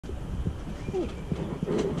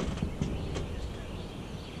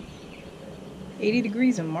80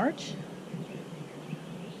 degrees in March.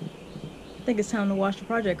 I think it's time to wash the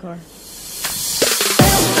project car.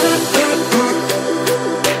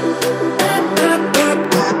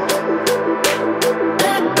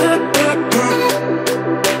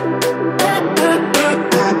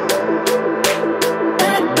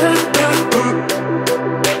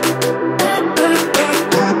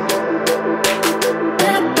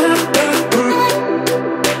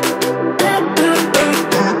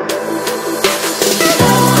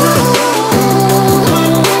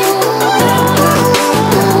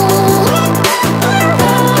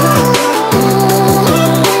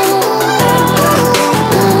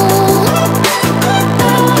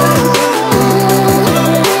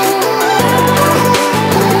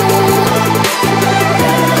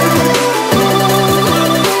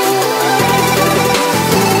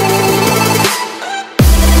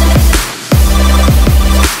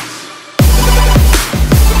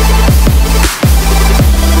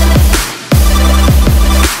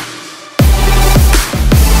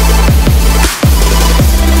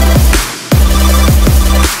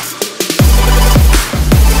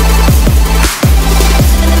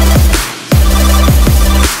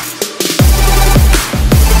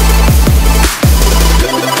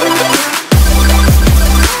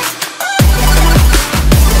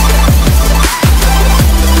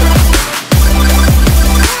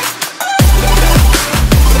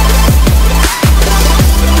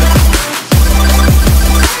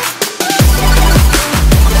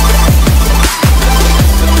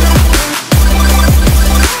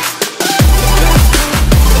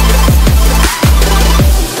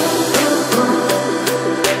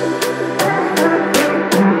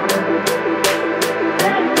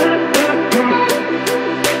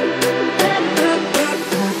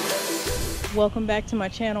 Welcome back to my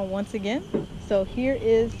channel once again. So here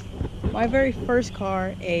is my very first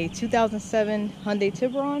car, a 2007 Hyundai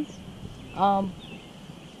Tiburon.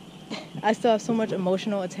 I still have so much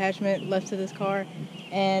emotional attachment left to this car,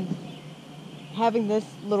 and having this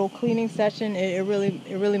little cleaning session, it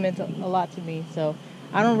really meant a lot to me. So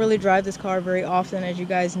I don't really drive this car very often, as you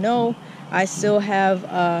guys know. I still have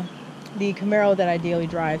the Camaro that I daily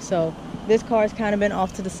drive, so this car has kind of been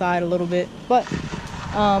off to the side a little bit, but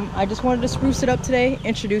I just wanted to spruce it up today,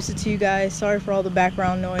 introduce it to you guys. Sorry for all the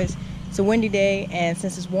background noise. It's a windy day, and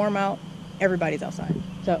since it's warm out, everybody's outside.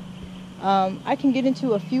 So I can get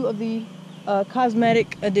into a few of the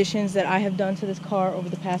cosmetic additions that I have done to this car over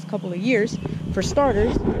the past couple of years. For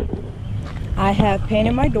starters, I have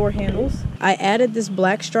painted my door handles. I added this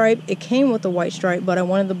black stripe. It came with a white stripe, but I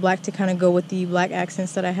wanted the black to kind of go with the black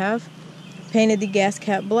accents that I have. Painted the gas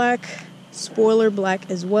cap black. Spoiler black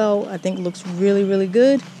as well. I think looks really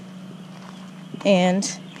good, and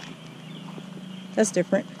that's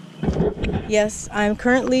different. Yes, I'm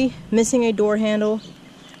currently missing a door handle.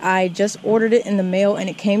 I just ordered it in the mail and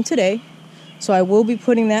it came today, so I will be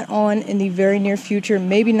putting that on in the very near future.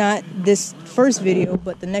 Maybe not this first video,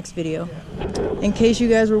 but the next video. In case you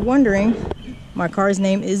guys were wondering, my car's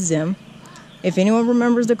name is Zim. If anyone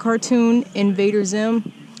remembers the cartoon Invader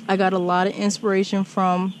Zim, I got a lot of inspiration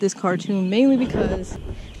from this cartoon, mainly because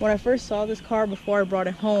when I first saw this car before I brought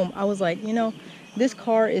it home, I was like, you know, this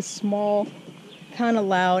car is small, kind of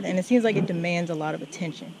loud, and it seems like it demands a lot of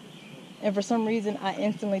attention. And for some reason, I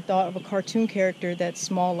instantly thought of a cartoon character that's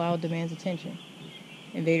small, loud, demands attention.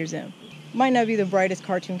 Invader Zim. Might not be the brightest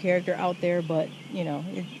cartoon character out there, but, you know,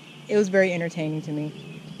 it was very entertaining to me.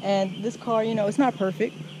 And this car, you know, it's not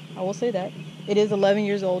perfect. I will say that. It is 11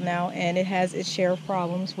 years old now, and it has its share of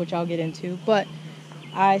problems, which I'll get into, but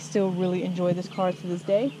I still really enjoy this car to this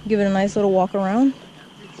day. Give it a nice little walk around.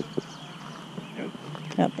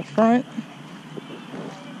 At the front.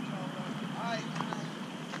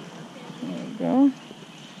 There we go.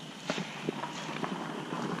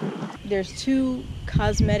 There's two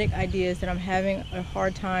cosmetic ideas that I'm having a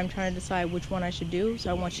hard time trying to decide which one I should do,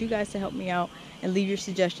 so I want you guys to help me out and leave your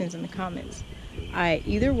suggestions in the comments. I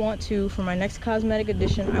either want to, for my next cosmetic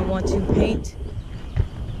addition, I want to paint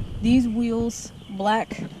these wheels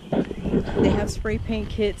black. They have spray paint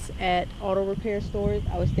kits at auto repair stores.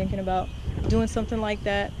 I was thinking about doing something like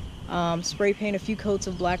that. Spray paint a few coats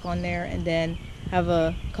of black on there, and then have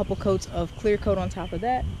a couple coats of clear coat on top of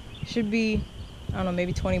that. Should be, I don't know,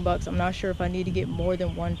 maybe 20 bucks. I'm not sure if I need to get more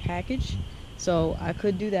than one package, so I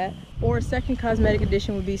could do that. Or a second cosmetic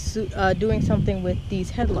addition would be doing something with these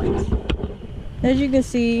headlights. As you can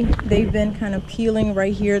see, they've been kind of peeling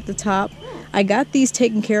right here at the top. I got these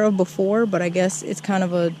taken care of before, but I guess it's kind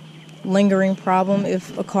of a lingering problem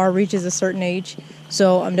if a car reaches a certain age.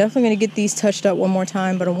 So I'm definitely going to get these touched up one more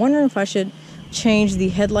time, but I'm wondering if I should change the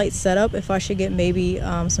headlight setup, if I should get maybe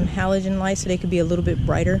some halogen lights so they could be a little bit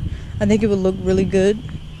brighter. I think it would look really good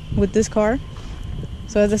with this car.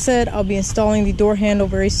 So as I said, I'll be installing the door handle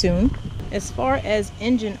very soon. As far as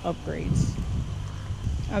engine upgrades,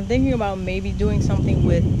 I'm thinking about maybe doing something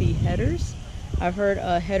with the headers. I've heard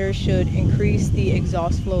headers should increase the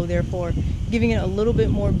exhaust flow, therefore giving it a little bit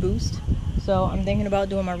more boost. So I'm thinking about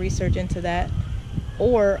doing my research into that.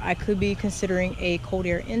 Or I could be considering a cold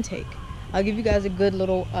air intake. I'll give you guys a good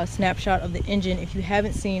little snapshot of the engine if you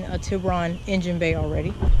haven't seen a Tiburon engine bay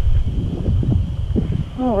already.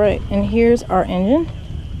 Alright, and here's our engine.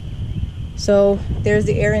 So there's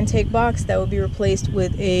the air intake box that will be replaced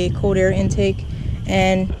with a cold air intake,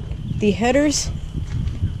 and the headers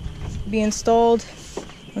be installed.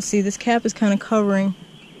 Let's see, this cap is kind of covering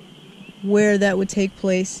where that would take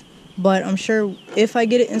place, but I'm sure if I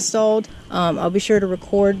get it installed, I'll be sure to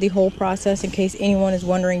record the whole process in case anyone is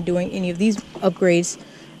wondering doing any of these upgrades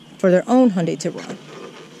for their own Hyundai Tiburon.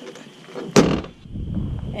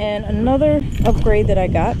 And another upgrade that I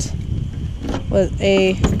got was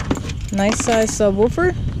a nice size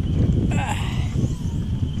subwoofer.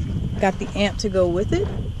 Got the amp to go with it.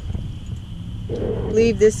 I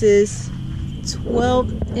believe this is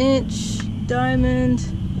 12-inch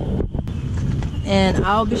diamond. And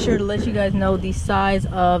I'll be sure to let you guys know the size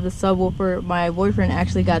of the subwoofer. My boyfriend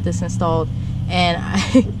actually got this installed, and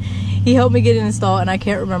he helped me get it installed, and I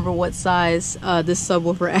can't remember what size this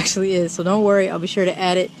subwoofer actually is. So don't worry, I'll be sure to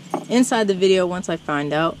add it inside the video once I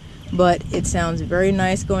find out. But it sounds very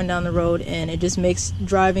nice going down the road, and it just makes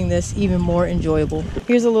driving this even more enjoyable.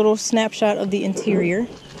 Here's a little snapshot of the interior,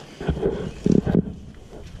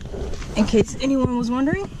 in case anyone was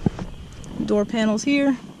wondering. Door panels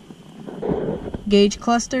here, gauge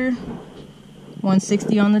cluster,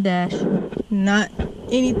 160 on the dash. Not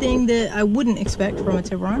anything that I wouldn't expect from a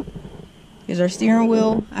Tiburon. Here's our steering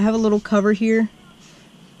wheel. I have a little cover here.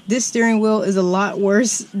 This steering wheel is a lot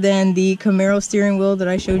worse than the Camaro steering wheel that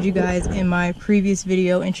I showed you guys in my previous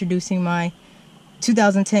video introducing my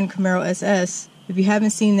 2010 Camaro SS. If you haven't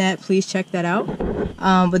seen that, please check that out.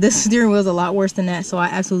 But this steering wheel is a lot worse than that, so I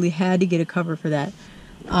absolutely had to get a cover for that.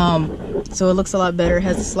 So it looks a lot better. It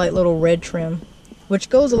has a slight little red trim, which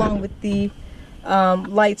goes along with the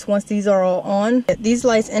lights once these are all on. These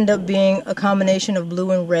lights end up being a combination of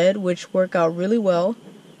blue and red, which work out really well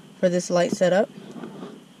for this light setup.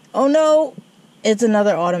 Oh no, it's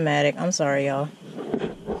another automatic. I'm sorry, y'all.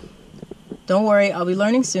 Don't worry, I'll be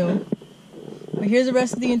learning soon. But here's the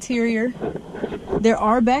rest of the interior. There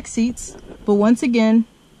are back seats, but once again,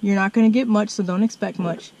 you're not going to get much, so don't expect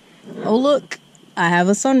much. Oh look, I have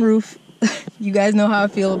a sunroof. You guys know how I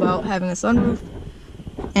feel about having a sunroof.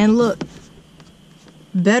 And look,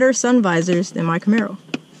 better sun visors than my Camaro.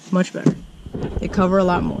 Much better. They cover a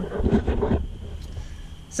lot more.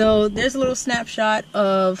 So there's a little snapshot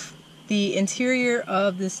of the interior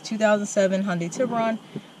of this 2007 Hyundai Tiburon.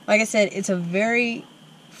 Like I said, it's a very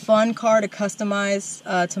fun car to customize,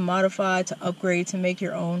 to modify, to upgrade, to make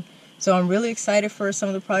your own. So I'm really excited for some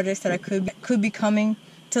of the projects that I could be coming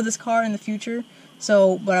to this car in the future.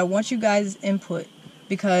 So, but I want you guys' input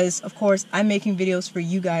because, of course, I'm making videos for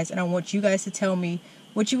you guys, and I want you guys to tell me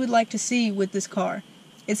what you would like to see with this car.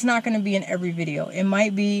 It's not going to be in every video. It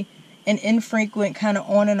might be an infrequent kind of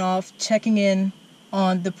on and off checking in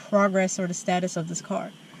on the progress or the status of this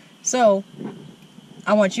car. So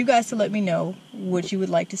I want you guys to let me know what you would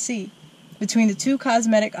like to see. Between the two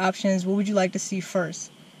cosmetic options, what would you like to see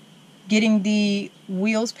first? Getting the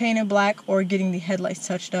wheels painted black or getting the headlights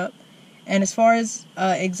touched up? And as far as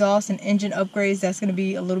exhaust and engine upgrades, that's going to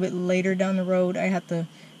be a little bit later down the road. I have to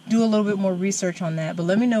do a little bit more research on that. But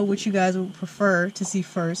let me know what you guys would prefer to see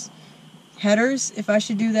first. Headers, if I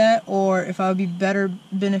should do that, or if I would be better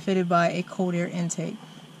benefited by a cold air intake.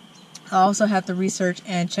 I also have to research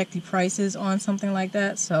and check the prices on something like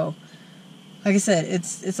that. So, like I said,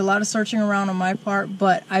 it's a lot of searching around on my part,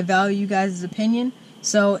 but I value you guys' opinion.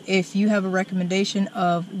 So if you have a recommendation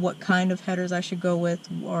of what kind of headers I should go with,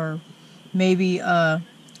 or maybe how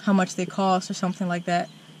much they cost or something like that,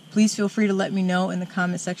 please feel free to let me know in the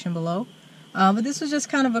comment section below. But this was just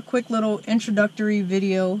kind of a quick little introductory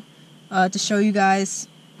video to show you guys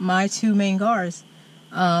my two main cars.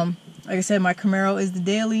 Like I said, my Camaro is the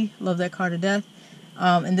daily. Love that car to death.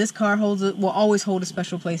 And this car will always hold a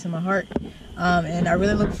special place in my heart. And I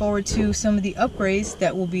really look forward to some of the upgrades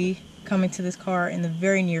that will be coming to this car in the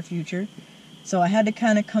very near future. So I had to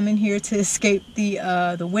kind of come in here to escape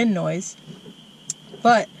the wind noise.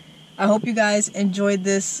 But I hope you guys enjoyed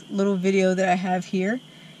this little video that I have here.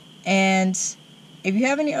 And if you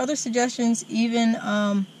have any other suggestions, even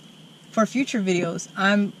for future videos,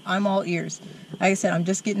 I'm all ears. Like I said, I'm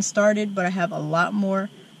just getting started, but I have a lot more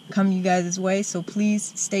coming you guys' way, so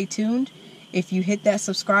please stay tuned. If you hit that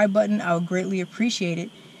subscribe button, I would greatly appreciate it.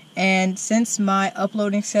 And since my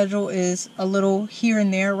uploading schedule is a little here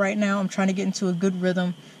and there right now, I'm trying to get into a good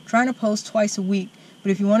rhythm, trying to post twice a week.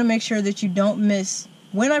 But if you want to make sure that you don't miss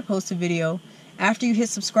when I post a video, after you hit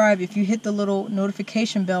subscribe, if you hit the little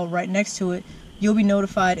notification bell right next to it, you'll be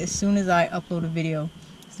notified as soon as I upload a video.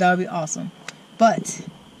 So that would be awesome. But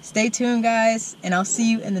stay tuned, guys, and I'll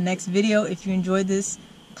see you in the next video. If you enjoyed this,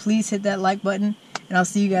 please hit that like button, and I'll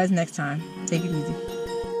see you guys next time. Take it easy.